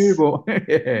YouTube choice. or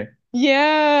yeah.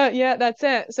 Yeah, that's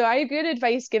it. So I had good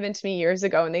advice given to me years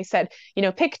ago, and they said,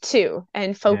 pick two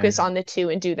and Yeah. focus on the two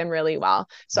and do them really well.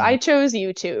 So I Mm. chose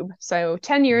YouTube. So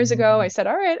 10 years ago, I Mm. said,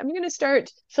 all right, I'm going to start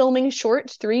filming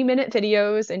short 3-minute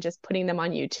videos and just putting them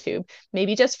on YouTube,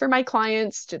 maybe just for my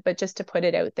clients, but just to put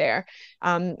it out there.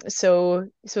 So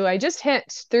I just hit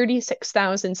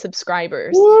 36,000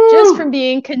 subscribers just from Woo!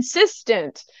 being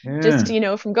consistent, just,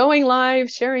 Yeah. from going live,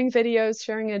 sharing videos,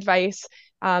 sharing advice.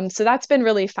 So that's been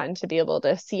really fun to be able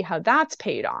to see how that's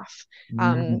paid off.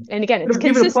 Mm. And again, it's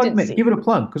Give it a plug, mate. Give consistency. it a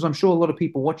plug, because I'm sure a lot of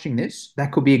people watching this,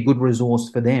 that could be a good resource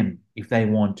for them if they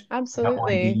want Absolutely.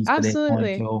 ideas for their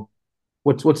Absolutely. clientele.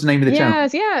 What's the name of the channel?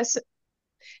 Yes.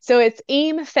 So it's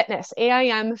AIM Fitness,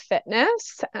 AIM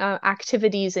Fitness,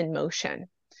 Activities in Motion.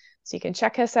 So you can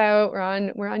check us out. We're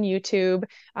on YouTube.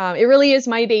 It really is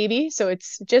my baby, so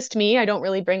it's just me. I don't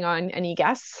really bring on any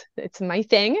guests. It's my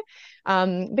thing.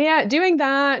 But yeah, doing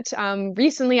that.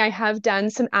 Recently, I have done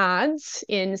some ads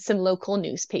in some local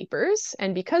newspapers.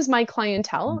 And because my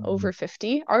clientele over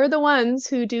 50 are the ones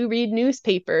who do read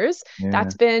newspapers, Yeah.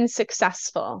 that's been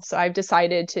successful. So I've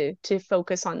decided to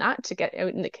focus on that, to get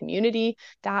out in the community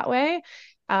that way.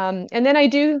 And then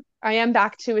I am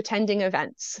back to attending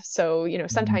events. So,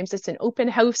 sometimes it's an open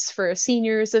house for a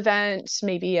seniors event.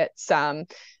 Maybe it's, a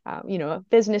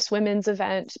business women's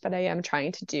event, but I am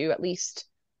trying to do at least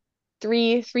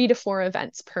three to four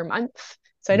events per month.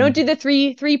 So I don't do the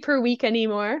three per week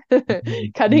anymore,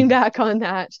 cutting back on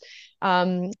that.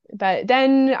 But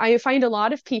then I find a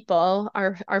lot of people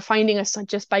are finding us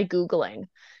just by Googling.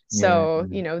 Yeah. So,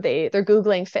 they're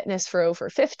Googling fitness for over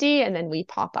 50 and then we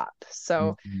pop up.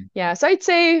 So yeah, so I'd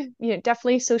say,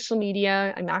 definitely social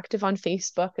media. I'm active on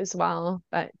Facebook as well.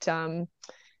 But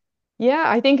yeah,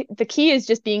 I think the key is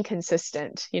just being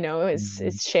consistent,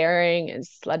 is sharing,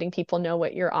 is letting people know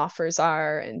what your offers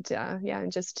are, and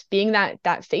and just being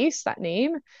that face, that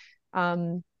name.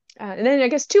 And then I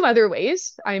guess two other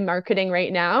ways I'm marketing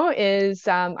right now is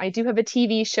I do have a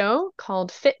TV show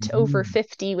called Fit Over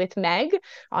 50 with Meg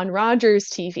on Rogers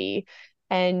TV.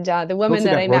 And the Talks woman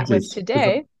that about I met with Rogers,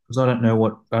 today. because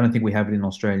I don't think we have it in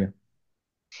Australia.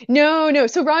 No.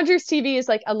 So Rogers TV is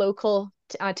like a local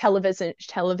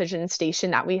television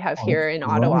station that we have Oh, here in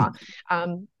right. Ottawa.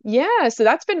 Yeah, so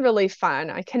that's been really fun.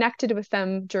 I connected with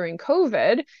them during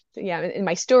COVID. Yeah, in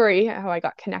my story, how I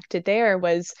got connected there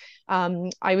was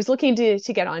I was looking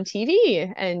to get on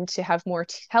TV and to have more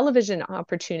television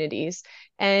opportunities.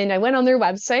 And I went on their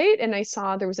website and I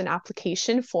saw there was an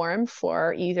application form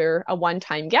for either a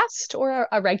one-time guest or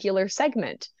a regular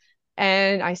segment.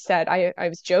 And I said, I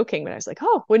was joking, but I was like,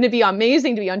 oh, wouldn't it be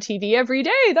amazing to be on TV every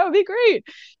day? That would be great.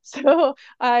 So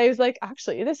I was like,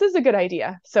 actually, this is a good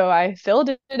idea. So I filled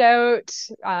it out,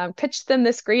 pitched them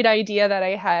this great idea that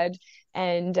I had.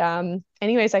 And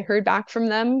anyways, I heard back from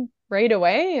them right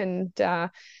away. And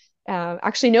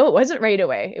actually, no, it wasn't right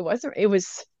away. It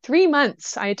was 3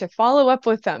 months. I had to follow up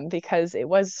with them because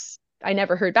I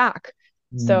never heard back.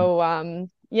 Mm, So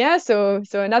yeah, so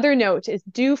another note is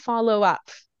do follow up.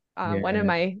 One of yeah,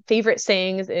 my favorite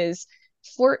sayings is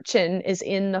fortune is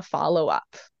in the follow up.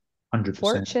 100%.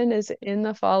 Fortune is in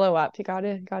the follow up. You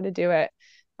gotta do it.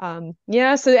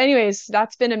 Yeah. So, anyways,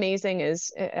 that's been amazing.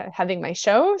 Is having my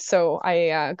show. So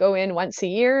I go in once a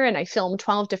year and I film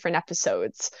 12 different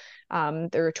episodes.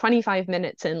 They're 25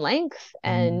 minutes in length,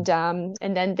 Mm,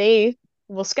 and then they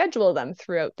will schedule them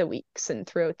throughout the weeks and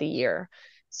throughout the year.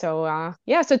 So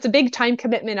yeah, so it's a big time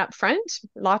commitment up front.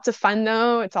 Lots of fun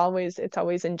though. It's always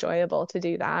enjoyable to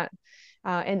do that.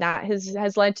 And that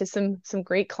has led to some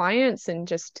great clients and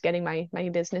just getting my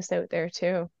business out there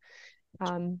too.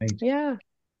 great. Yeah,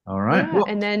 All right. yeah. Well,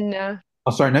 And then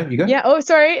oh, sorry, no, you go. yeah, oh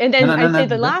sorry. And No, then no, no, I'd no, say you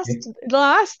the go. last Yeah. the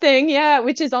last thing, yeah,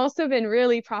 which has also been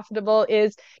really profitable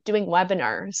is doing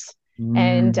webinars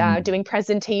and Mm, doing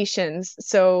presentations.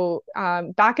 So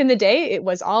back in the day, it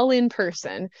was all in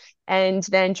person. And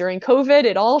then during COVID,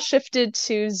 it all shifted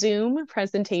to Zoom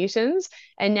presentations.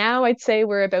 And now I'd say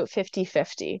we're about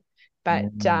 50-50. But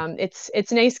yeah.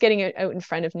 it's nice getting out in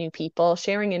front of new people,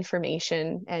 sharing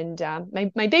information. And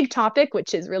my big topic,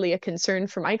 which is really a concern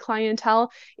for my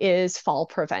clientele, is fall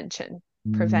prevention,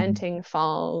 Mm, preventing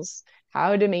falls,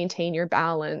 how to maintain your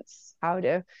balance, how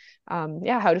to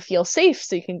feel safe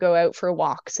so you can go out for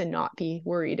walks and not be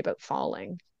worried about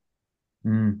falling.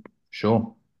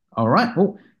 sure. All right.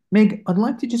 Well, Meg, I'd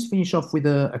like to just finish off with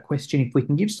a question. If we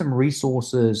can give some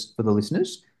resources for the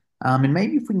listeners, and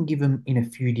maybe if we can give them in a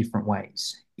few different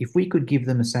ways. If we could give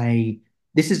them a say,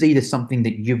 this is either something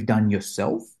that you've done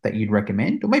yourself that you'd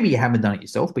recommend, or maybe you haven't done it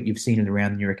yourself, but you've seen it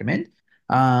around and you recommend.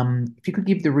 If you could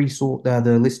give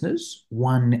the listeners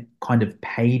one kind of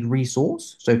paid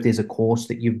resource. So if there's a course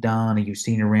that you've done or you've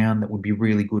seen around that would be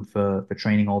really good for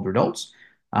training older adults,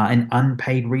 an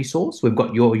unpaid resource. We've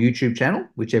got your YouTube channel,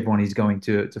 which everyone is going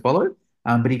to follow.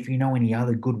 But if you know any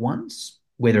other good ones,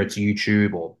 whether it's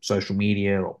YouTube or social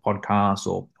media or podcasts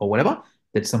or whatever,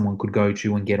 that someone could go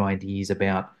to and get ideas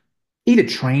about either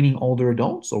training older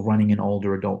adults or running an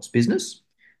older adults business,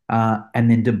 and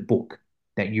then the book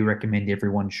that you recommend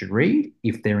everyone should read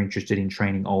if they're interested in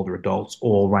training older adults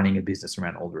or running a business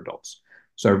around older adults.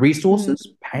 So Mm. resources,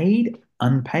 paid,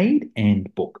 unpaid,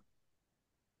 and book.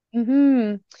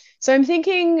 So I'm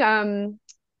thinking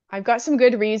I've got some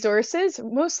good resources,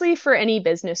 mostly for any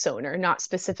business owner, not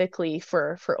specifically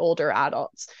for older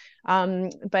adults.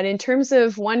 But in terms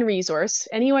of one resource,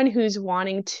 anyone who's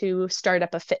wanting to start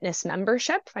up a fitness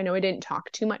membership, I know I didn't talk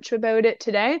too much about it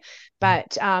today,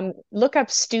 but look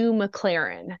up Stu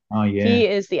McLaren. Oh yeah. He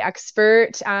is the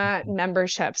expert at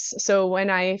memberships. So when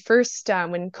I first,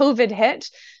 when COVID hit,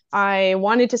 I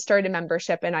wanted to start a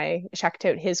membership and I checked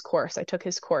out his course. I took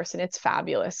his course and it's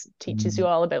fabulous. It teaches you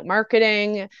all about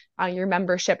marketing, your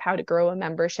membership, how to grow a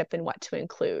membership, and what to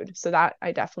include. So that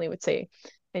I definitely would say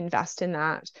invest in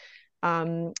that.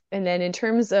 And then in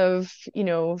terms of,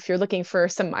 if you're looking for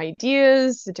some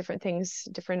ideas, different things,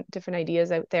 different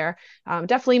ideas out there,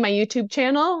 definitely my YouTube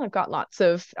channel. I've got lots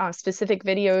of specific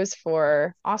videos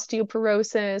for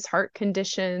osteoporosis, heart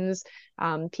conditions,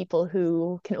 people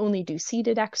who can only do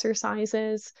seated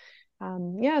exercises.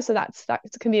 So that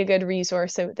can be a good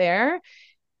resource out there.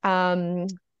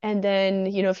 And then,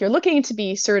 if you're looking to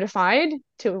be certified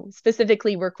to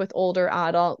specifically work with older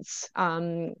adults,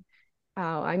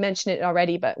 I mentioned it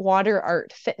already, but Water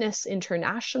Art Fitness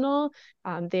International,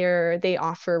 they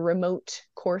offer remote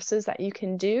courses that you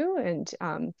can do. And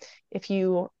if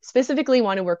you specifically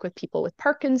want to work with people with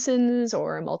Parkinson's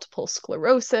or multiple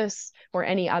sclerosis or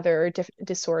any other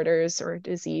disorders or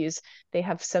disease, they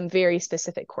have some very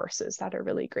specific courses that are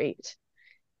really great.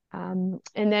 And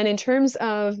then in terms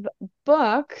of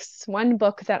books, one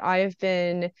book that I've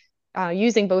been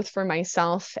using both for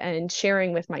myself and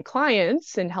sharing with my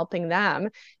clients and helping them,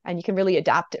 and you can really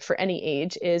adapt it for any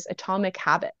age, is Atomic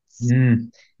Habits.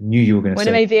 Knew you were going to One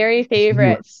say of my very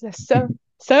favorites.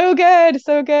 So good,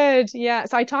 so good. Yeah.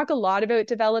 So I talk a lot about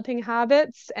developing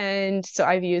habits, and so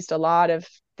I've used a lot of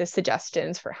the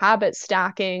suggestions for habit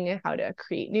stacking, how to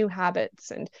create new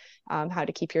habits, and how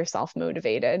to keep yourself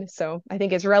motivated. So I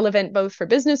think it's relevant both for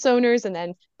business owners and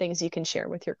then things you can share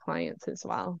with your clients as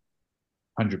well.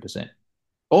 100%.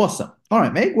 Awesome. All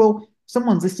right, Meg. Well,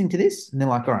 someone's listening to this and they're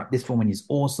like, all right, this woman is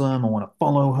awesome. I want to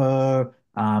follow her.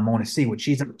 I want to see what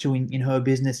she's up to in her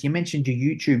business. You mentioned your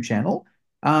YouTube channel.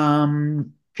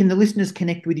 Can the listeners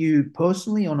connect with you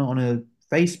personally on a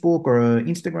Facebook or a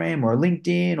Instagram or a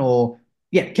LinkedIn? Or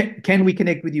yeah, can we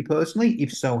connect with you personally?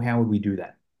 If so, how would we do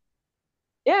that?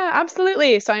 Yeah,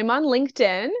 absolutely. So I'm on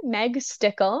LinkedIn, Meg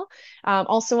Stickl,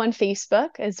 also on Facebook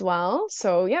as well.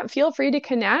 So yeah, feel free to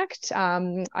connect.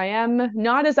 I am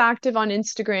not as active on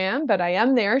Instagram, but I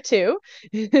am there too.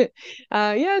 So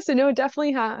no,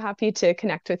 definitely happy to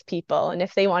connect with people. And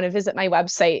if they want to visit my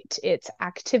website, it's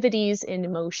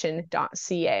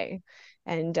activitiesinmotion.ca.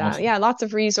 And Awesome. lots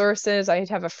of resources. I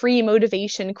have a free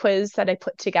motivation quiz that I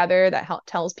put together that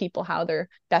tells people how they're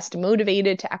best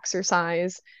motivated to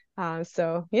exercise. Lots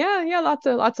of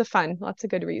fun, lots of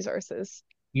good resources.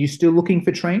 You still looking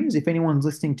for trainers? If anyone's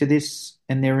listening to this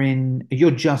and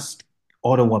you're just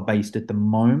Ottawa based at the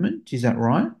moment, is that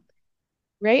right?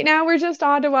 Right now, we're just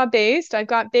Ottawa based. I've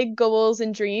got big goals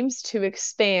and dreams to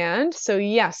expand. So,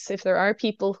 yes, if there are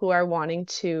people who are wanting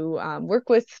to work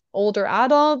with older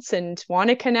adults and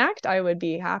want to connect, I would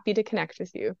be happy to connect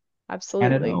with you.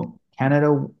 Absolutely.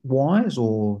 Canada wise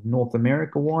or North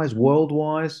America wise, world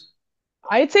wise?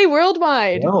 I'd say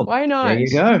worldwide. Well, Why there not? you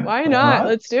go. Why All not? right.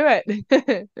 Let's do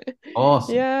it.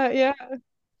 Awesome. Yeah.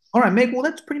 All right, Meg. Well,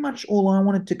 that's pretty much all I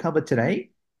wanted to cover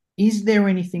today. Is there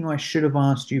anything I should have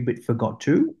asked you but forgot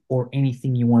to, or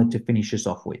anything you wanted to finish us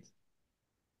off with?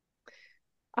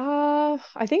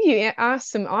 I think you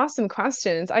asked some awesome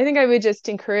questions. I think I would just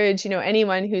encourage,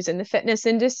 anyone who's in the fitness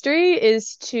industry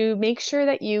is to make sure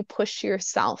that you push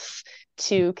yourself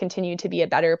to continue to be a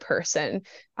better person.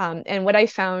 And what I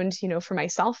found, for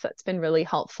myself that's been really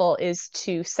helpful is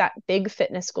to set big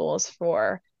fitness goals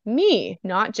for me,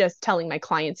 not just telling my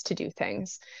clients to do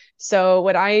things. So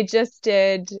what I just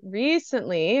did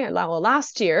recently,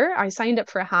 last year, I signed up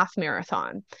for a half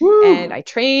marathon. And Woo! I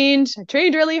trained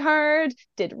really hard,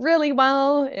 did really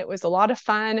well. It was a lot of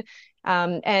fun.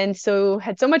 And so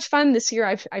had so much fun this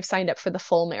year. I've signed up for the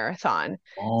full marathon.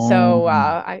 So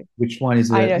Um, which one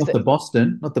is I it? know. Not the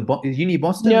Boston, not the Uni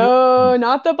Boston at all? No,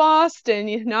 not the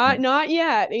Boston. Not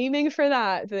yet. Aiming for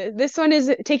that. This one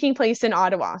is taking place in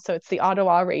Ottawa, so it's the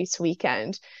Ottawa race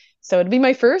weekend. So it'll be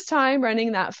my first time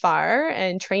running that far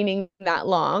and training that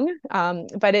long.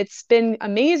 But it's been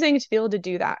amazing to be able to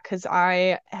do that because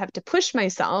I have to push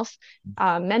myself,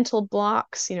 mental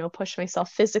blocks, push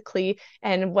myself physically.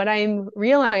 And what I'm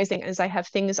realizing is I have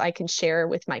things I can share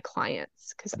with my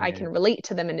clients because I Yeah. can relate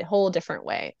to them in a whole different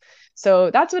way.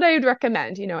 So that's what I would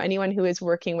recommend. Anyone who is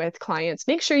working with clients,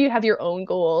 make sure you have your own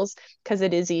goals, because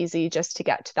it is easy just to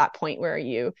get to that point where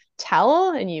you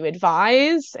tell and you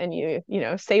advise and you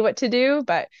say what to do,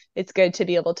 but it's good to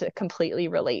be able to completely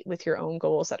relate with your own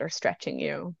goals that are stretching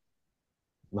you.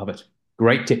 Love it.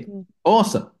 Great tip.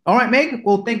 Awesome. All right, Meg.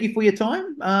 Well, thank you for your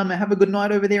time. Have a good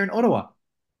night over there in Ottawa.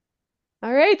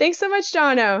 All right. Thanks so much,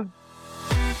 Jono.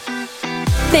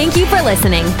 Thank you for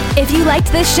listening. If you liked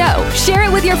this show, share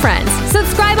it with your friends,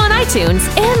 subscribe on iTunes,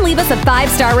 and leave us a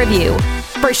 5-star review.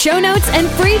 For show notes and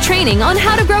free training on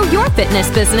how to grow your fitness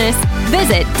business,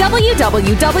 visit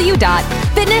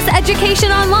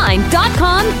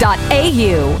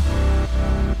www.fitnesseducationonline.com.au.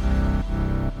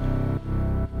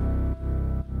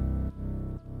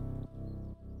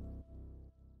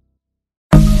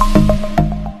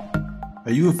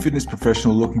 Are you a fitness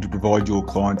professional looking to provide your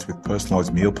clients with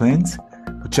personalised meal plans?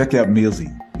 Well, check out Mealsy,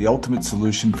 the ultimate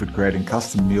solution for creating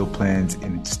custom meal plans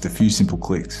in just a few simple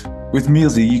clicks. With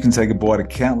Mealsy, you can say goodbye to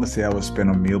countless hours spent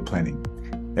on meal planning.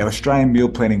 Our Australian meal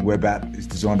planning web app is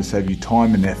designed to save you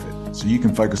time and effort, so you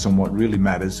can focus on what really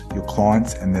matters, your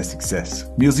clients and their success.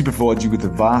 Mealsy provides you with a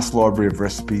vast library of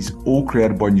recipes, all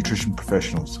created by nutrition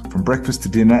professionals. From breakfast to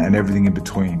dinner and everything in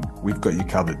between, we've got you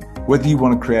covered. Whether you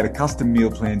want to create a custom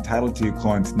meal plan tailored to your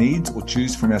client's needs or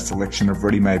choose from our selection of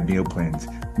ready-made meal plans,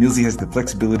 Mealsy has the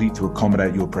flexibility to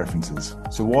accommodate your preferences.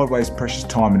 So why waste precious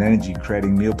time and energy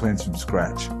creating meal plans from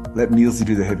scratch? Let Mealsy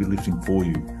do the heavy lifting for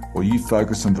you, or you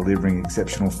focus on delivering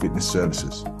exceptional fitness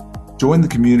services. Join the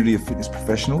community of fitness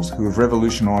professionals who have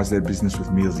revolutionised their business with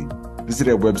Mealsy. Visit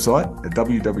our website at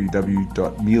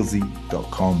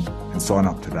www.mealsy.com and sign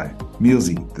up today.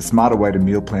 Mealsy, the smarter way to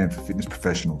meal plan for fitness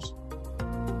professionals.